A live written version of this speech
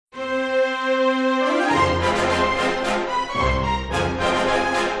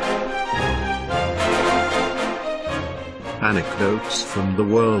Anecdotes from the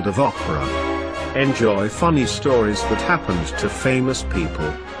world of opera. Enjoy funny stories that happened to famous people.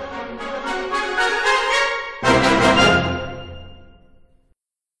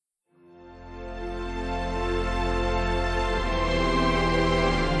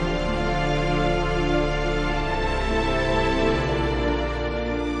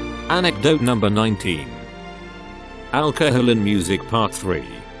 Anecdote number 19. Alcohol in Music Part 3.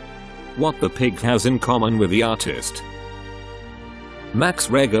 What the pig has in common with the artist. Max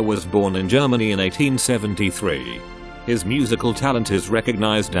Reger was born in Germany in 1873. His musical talent is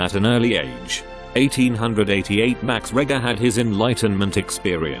recognized at an early age. 1888 Max Reger had his Enlightenment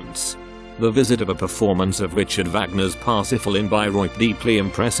experience. The visit of a performance of Richard Wagner's Parsifal in Bayreuth deeply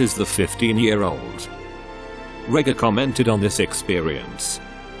impresses the 15-year-old. Reger commented on this experience.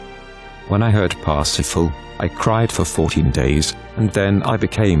 When I heard Parsifal, I cried for 14 days, and then I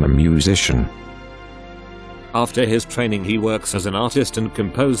became a musician. After his training he works as an artist and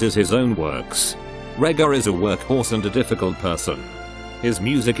composes his own works. Reger is a workhorse and a difficult person. His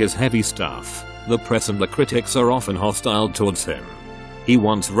music is heavy stuff. The press and the critics are often hostile towards him. He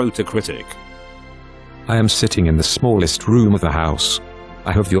once wrote a critic, I am sitting in the smallest room of the house.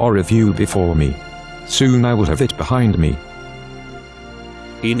 I have your review before me. Soon I will have it behind me.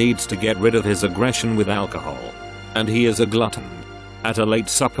 He needs to get rid of his aggression with alcohol. And he is a glutton. At a late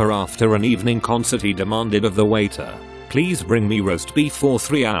supper after an evening concert he demanded of the waiter, please bring me roast beef for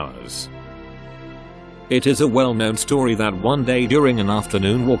 3 hours. It is a well-known story that one day during an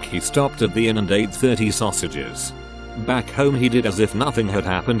afternoon walk he stopped at the inn and ate 30 sausages. Back home he did as if nothing had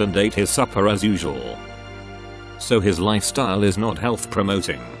happened and ate his supper as usual. So his lifestyle is not health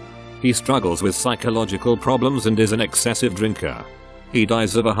promoting. He struggles with psychological problems and is an excessive drinker. He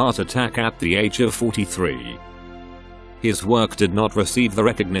dies of a heart attack at the age of 43. His work did not receive the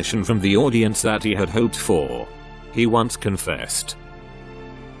recognition from the audience that he had hoped for. He once confessed,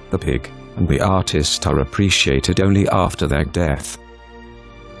 The pig and the artist are appreciated only after their death.